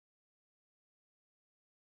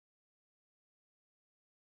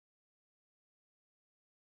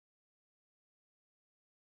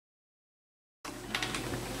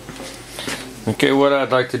Okay, what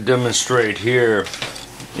I'd like to demonstrate here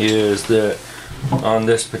is that on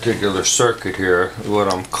this particular circuit here,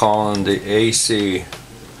 what I'm calling the AC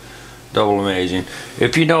double imaging.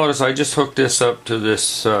 If you notice, I just hooked this up to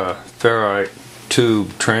this ferrite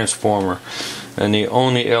tube transformer, and the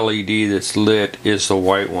only LED that's lit is the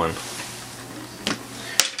white one.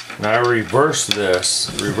 Now I reverse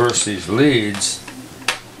these leads.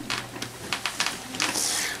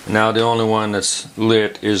 Now the only one that's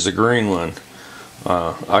lit is the green one.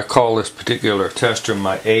 I call this particular tester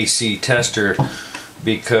my AC tester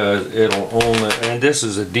because it'll only, and this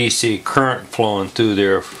is a DC current flowing through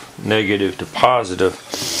there, negative to positive,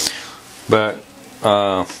 but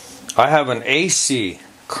I have an AC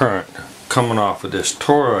current coming off of this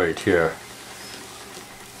toroid here.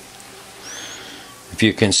 If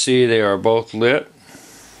you can see, they are both lit.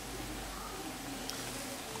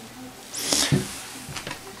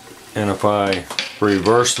 And if I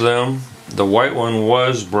reverse them, the white one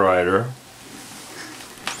was brighter,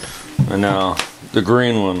 and now the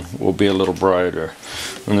green one will be a little brighter.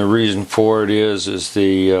 And the reason for it is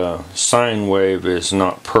the sine wave is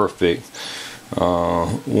not perfect.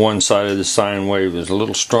 One side of the sine wave is a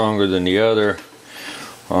little stronger than the other.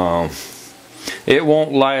 It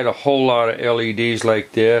won't light a whole lot of LEDs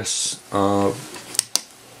like this.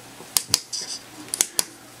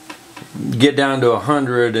 Get down to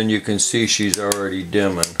 100 and you can see she's already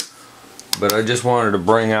dimming. But I just wanted to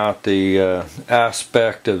bring out the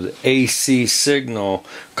aspect of the AC signal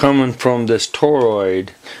coming from this toroid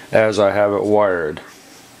as I have it wired.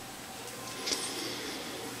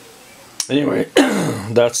 Anyway,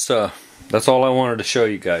 that's all I wanted to show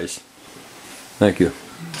you guys. Thank you.